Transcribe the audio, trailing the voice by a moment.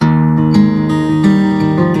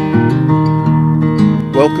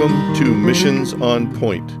to Missions on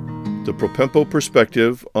Point, the Propempo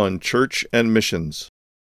perspective on church and missions.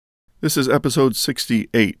 This is episode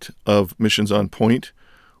 68 of Missions on Point.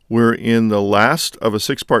 We're in the last of a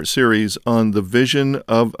 6-part series on the vision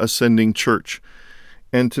of ascending church.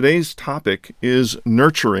 And today's topic is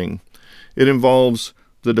nurturing. It involves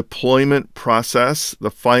the deployment process,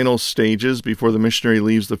 the final stages before the missionary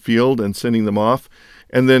leaves the field and sending them off,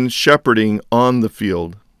 and then shepherding on the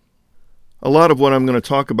field. A lot of what I'm going to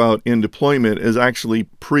talk about in deployment is actually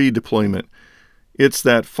pre-deployment. It's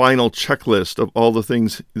that final checklist of all the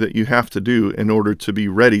things that you have to do in order to be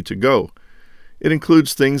ready to go. It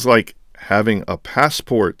includes things like having a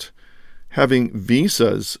passport, having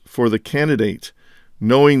visas for the candidate,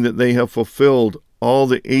 knowing that they have fulfilled all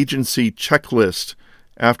the agency checklist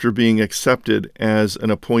after being accepted as an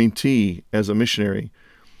appointee, as a missionary,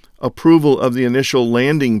 approval of the initial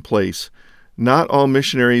landing place. Not all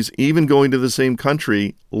missionaries, even going to the same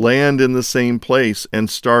country, land in the same place and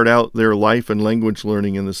start out their life and language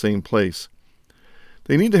learning in the same place.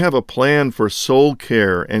 They need to have a plan for soul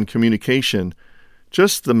care and communication,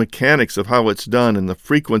 just the mechanics of how it's done and the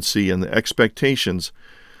frequency and the expectations.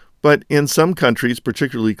 But in some countries,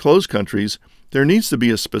 particularly closed countries, there needs to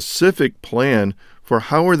be a specific plan for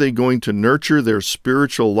how are they going to nurture their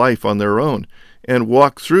spiritual life on their own and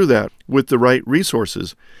walk through that with the right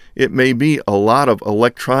resources. It may be a lot of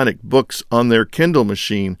electronic books on their Kindle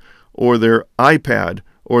machine or their iPad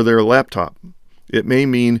or their laptop. It may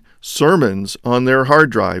mean sermons on their hard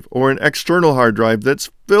drive or an external hard drive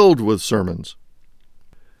that's filled with sermons.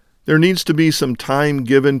 There needs to be some time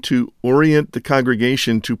given to orient the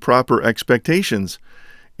congregation to proper expectations.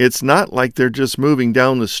 It's not like they're just moving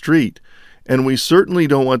down the street, and we certainly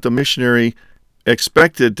don't want the missionary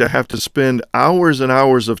expected to have to spend hours and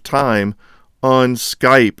hours of time on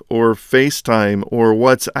Skype or FaceTime or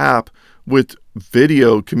WhatsApp with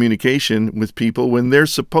video communication with people when they're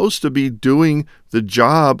supposed to be doing the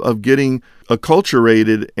job of getting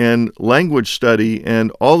acculturated and language study and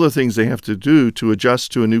all the things they have to do to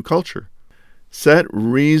adjust to a new culture. Set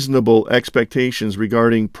reasonable expectations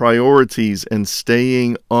regarding priorities and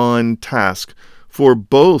staying on task for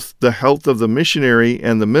both the health of the missionary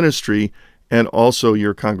and the ministry and also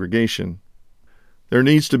your congregation. There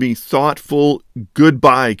needs to be thoughtful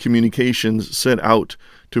goodbye communications sent out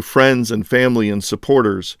to friends and family and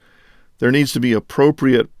supporters. There needs to be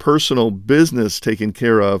appropriate personal business taken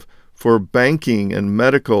care of for banking and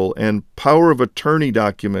medical and power of attorney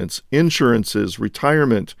documents, insurances,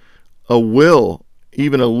 retirement, a will,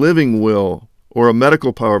 even a living will or a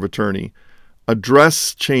medical power of attorney,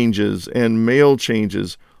 address changes and mail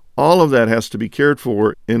changes. All of that has to be cared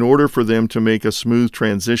for in order for them to make a smooth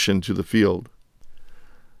transition to the field.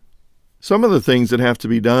 Some of the things that have to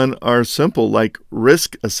be done are simple, like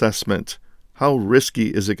risk assessment. How risky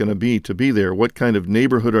is it going to be there? What kind of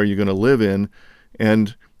neighborhood are you going to live in?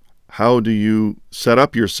 And how do you set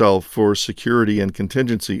up yourself for security and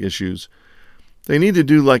contingency issues? They need to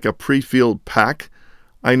do like a pre-field pack.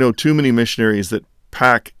 I know too many missionaries that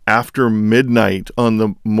pack after midnight on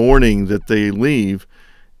the morning that they leave,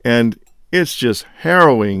 and it's just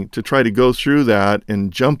harrowing to try to go through that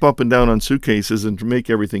and jump up and down on suitcases and to make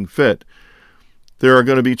everything fit. There are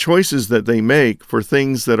going to be choices that they make for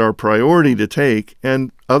things that are priority to take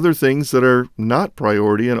and other things that are not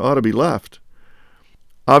priority and ought to be left.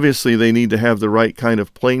 Obviously, they need to have the right kind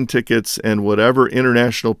of plane tickets and whatever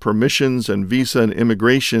international permissions and visa and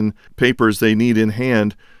immigration papers they need in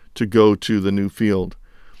hand to go to the new field.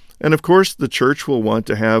 And of course, the church will want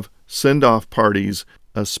to have send-off parties,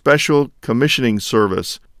 a special commissioning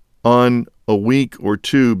service on a week or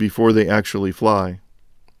two before they actually fly.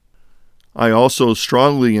 I also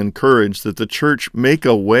strongly encourage that the church make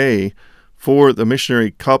a way for the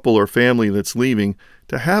missionary couple or family that's leaving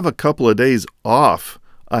to have a couple of days off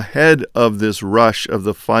ahead of this rush of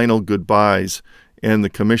the final goodbyes and the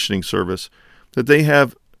commissioning service, that they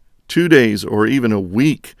have 2 days or even a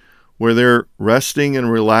week where they're resting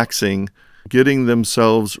and relaxing, getting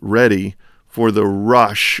themselves ready for the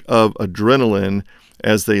rush of adrenaline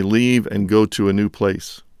as they leave and go to a new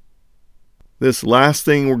place. This last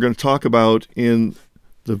thing we're going to talk about in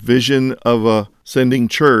the vision of a sending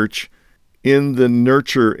church in the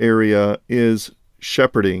nurture area is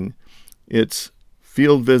shepherding. It's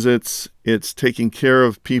field visits. It's taking care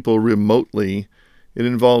of people remotely. It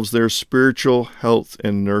involves their spiritual health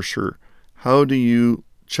and nurture. How do you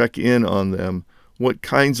check in on them? What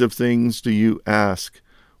kinds of things do you ask?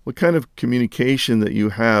 What kind of communication that you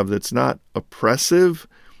have that's not oppressive,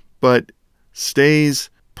 but stays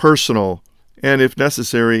personal and, if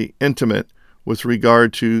necessary, intimate with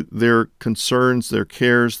regard to their concerns, their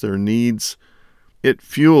cares, their needs. it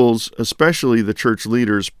fuels especially the church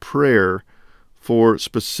leader's prayer for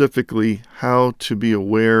specifically how to be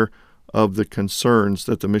aware of the concerns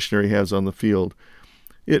that the missionary has on the field.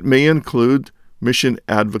 It may include mission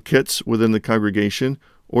advocates within the congregation,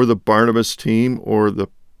 or the Barnabas team, or the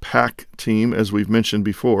PAC team, as we've mentioned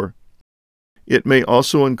before. It may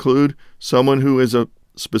also include someone who is a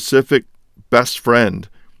specific best friend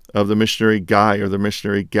of the missionary guy or the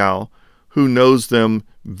missionary gal, who knows them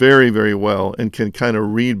very, very well and can kind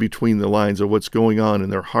of read between the lines of what's going on in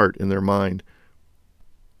their heart and their mind.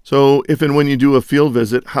 So if and when you do a field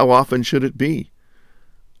visit, how often should it be?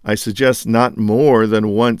 I suggest not more than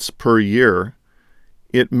once per year.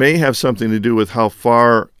 It may have something to do with how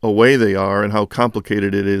far away they are and how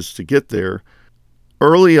complicated it is to get there.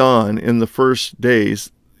 Early on in the first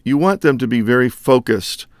days, you want them to be very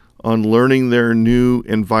focused on learning their new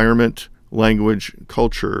environment, language,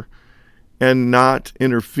 culture, and not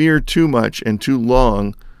interfere too much and too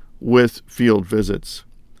long with field visits.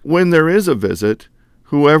 When there is a visit,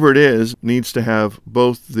 whoever it is needs to have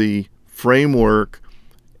both the framework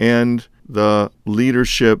and the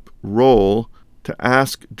leadership role to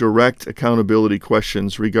ask direct accountability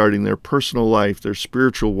questions regarding their personal life, their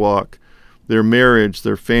spiritual walk, their marriage,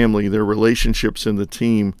 their family, their relationships in the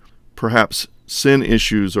team, perhaps sin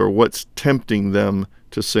issues or what's tempting them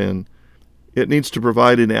to sin. It needs to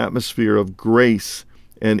provide an atmosphere of grace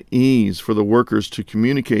and ease for the workers to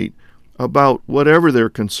communicate about whatever their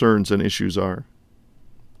concerns and issues are.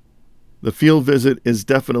 The field visit is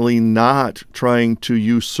definitely not trying to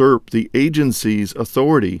usurp the agency's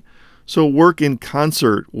authority, so work in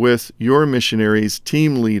concert with your missionary's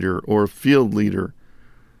team leader or field leader.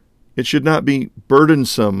 It should not be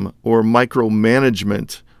burdensome or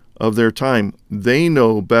micromanagement of their time. They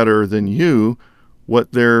know better than you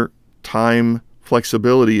what their time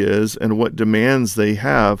flexibility is and what demands they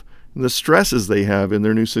have and the stresses they have in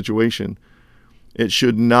their new situation. It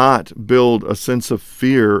should not build a sense of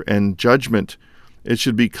fear and judgment. It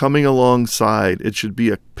should be coming alongside. It should be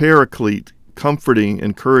a paraclete, comforting,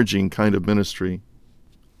 encouraging kind of ministry.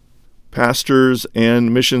 Pastors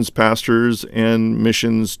and missions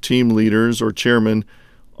team leaders or chairmen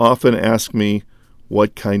often ask me,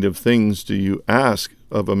 what kind of things do you ask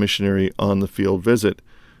of a missionary on the field visit?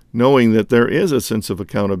 Knowing that there is a sense of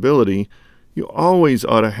accountability, you always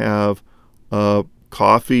ought to have a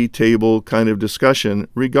coffee table kind of discussion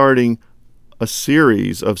regarding a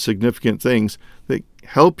series of significant things that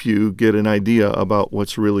help you get an idea about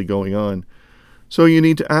what's really going on. So you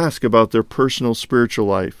need to ask about their personal spiritual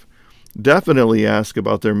life. Definitely ask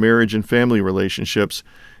about their marriage and family relationships.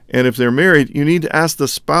 And if they're married, you need to ask the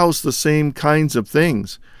spouse the same kinds of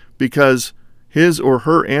things, because his or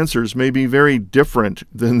her answers may be very different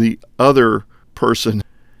than the other person.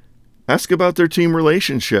 Ask about their team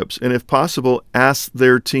relationships, and if possible, ask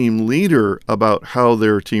their team leader about how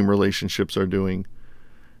their team relationships are doing.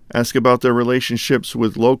 Ask about their relationships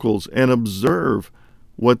with locals and observe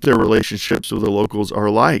what their relationships with the locals are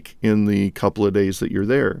like in the couple of days that you're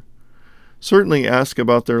there. Certainly ask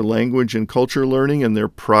about their language and culture learning and their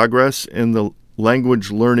progress in the language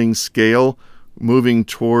learning scale, moving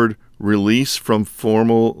toward release from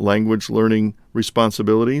formal language learning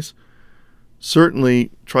responsibilities.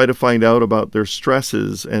 Certainly try to find out about their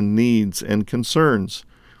stresses and needs and concerns.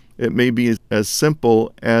 It may be as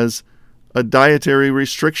simple as a dietary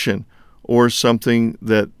restriction or something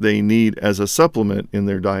that they need as a supplement in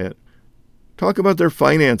their diet. Talk about their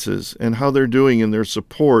finances and how they're doing in their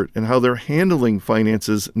support and how they're handling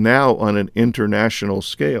finances now on an international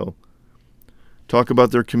scale. Talk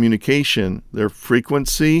about their communication, their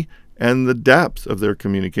frequency, and the depth of their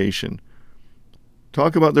communication.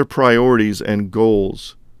 Talk about their priorities and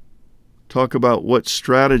goals. Talk about what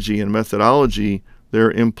strategy and methodology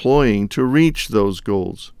they're employing to reach those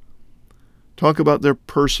goals. Talk about their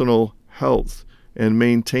personal health and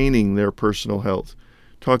maintaining their personal health.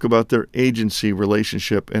 Talk about their agency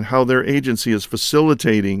relationship and how their agency is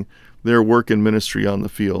facilitating their work and ministry on the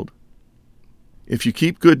field. If you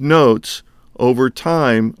keep good notes, over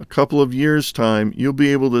time, a couple of years' time, you'll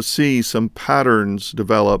be able to see some patterns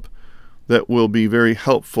develop that will be very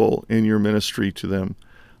helpful in your ministry to them.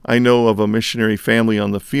 I know of a missionary family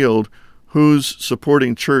on the field whose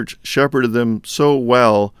supporting church shepherded them so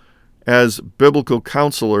well as biblical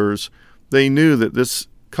counselors. They knew that this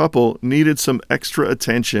couple needed some extra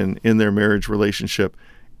attention in their marriage relationship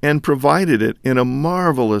and provided it in a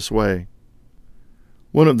marvelous way.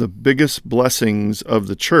 One of the biggest blessings of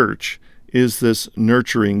the church is this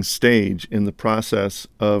nurturing stage in the process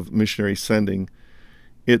of missionary sending.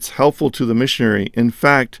 It's helpful to the missionary. In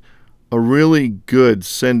fact, a really good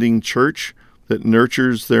sending church that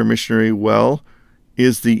nurtures their missionary well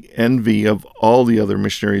is the envy of all the other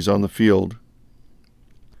missionaries on the field.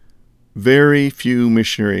 Very few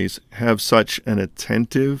missionaries have such an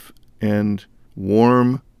attentive and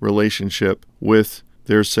warm relationship with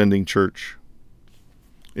their sending church.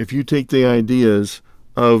 If you take the ideas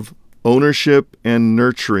of ownership and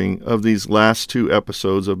nurturing of these last 2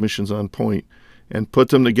 episodes of Missions on Point and put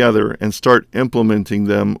them together and start implementing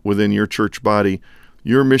them within your church body,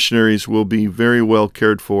 your missionaries will be very well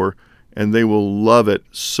cared for, and they will love it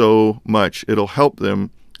so much. It'll help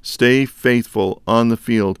them stay faithful on the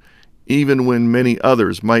field, even when many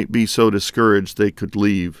others might be so discouraged they could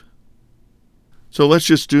leave. So let's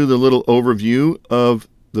just do the little overview of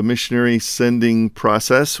the missionary sending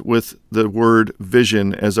process with the word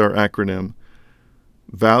vision as our acronym.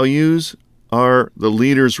 Values are the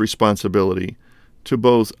leader's responsibility to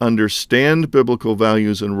both understand biblical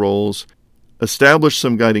values and roles, establish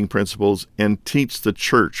some guiding principles, and teach the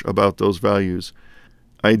church about those values.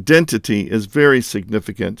 Identity is very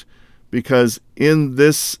significant because in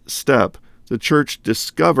this step, the church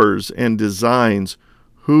discovers and designs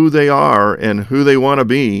who they are and who they want to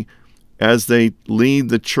be as they lead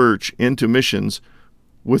the church into missions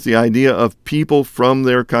with the idea of people from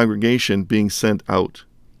their congregation being sent out.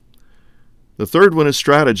 The third one is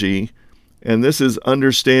strategy, and this is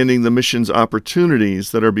understanding the missions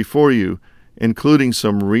opportunities that are before you, including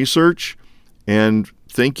some research and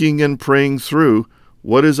thinking and praying through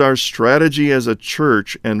what is our strategy as a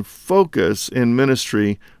church and focus in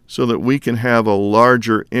ministry so that we can have a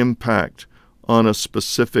larger impact on a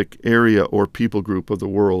specific area or people group of the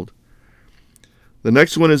world. The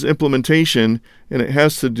next one is implementation, and it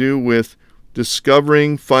has to do with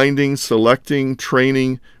discovering, finding, selecting,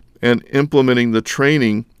 training, and implementing the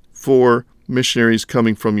training for missionaries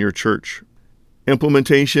coming from your church.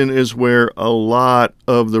 Implementation is where a lot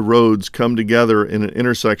of the roads come together in an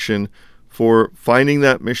intersection for finding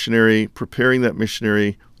that missionary, preparing that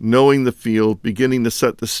missionary, knowing the field, beginning to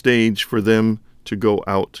set the stage for them to go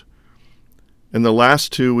out. And the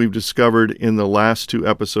last 2 we've discovered in the last 2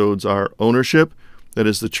 episodes are ownership, that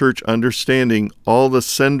is the church understanding all the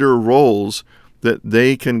sender roles that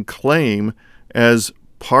they can claim as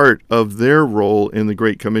part of their role in the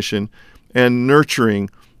Great Commission, and nurturing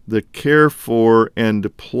the care for and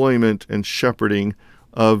deployment and shepherding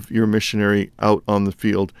of your missionary out on the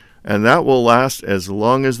field. And that will last as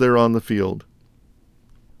long as they're on the field.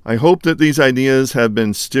 I hope that these ideas have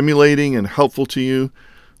been stimulating and helpful to you.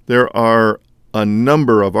 There are a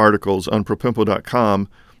number of articles on propempo.com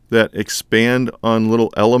that expand on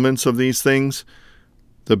little elements of these things.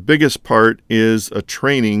 The biggest part is a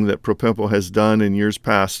training that Propempo has done in years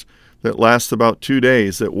past that lasts about 2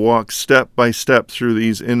 days, that walks step by step through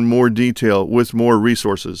these in more detail with more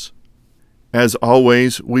resources. As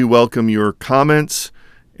always, we welcome your comments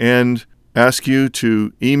and ask you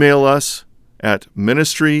to email us at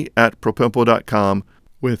ministry@propempo.com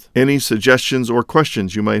with any suggestions or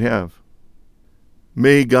questions you might have.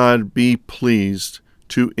 May God be pleased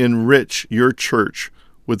to enrich your church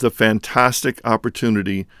with the fantastic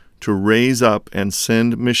opportunity to raise up and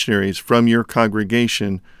send missionaries from your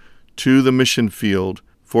congregation to the mission field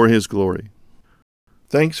for His glory.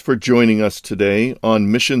 Thanks for joining us today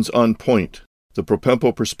on Missions on Point, the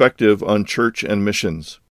Propempo perspective on church and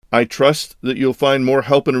missions. I trust that you'll find more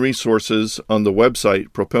help and resources on the website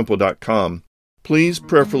propempo.com. Please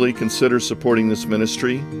prayerfully consider supporting this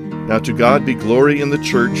ministry. Now to God be glory in the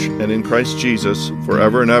church and in Christ Jesus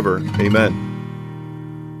forever and ever. Amen.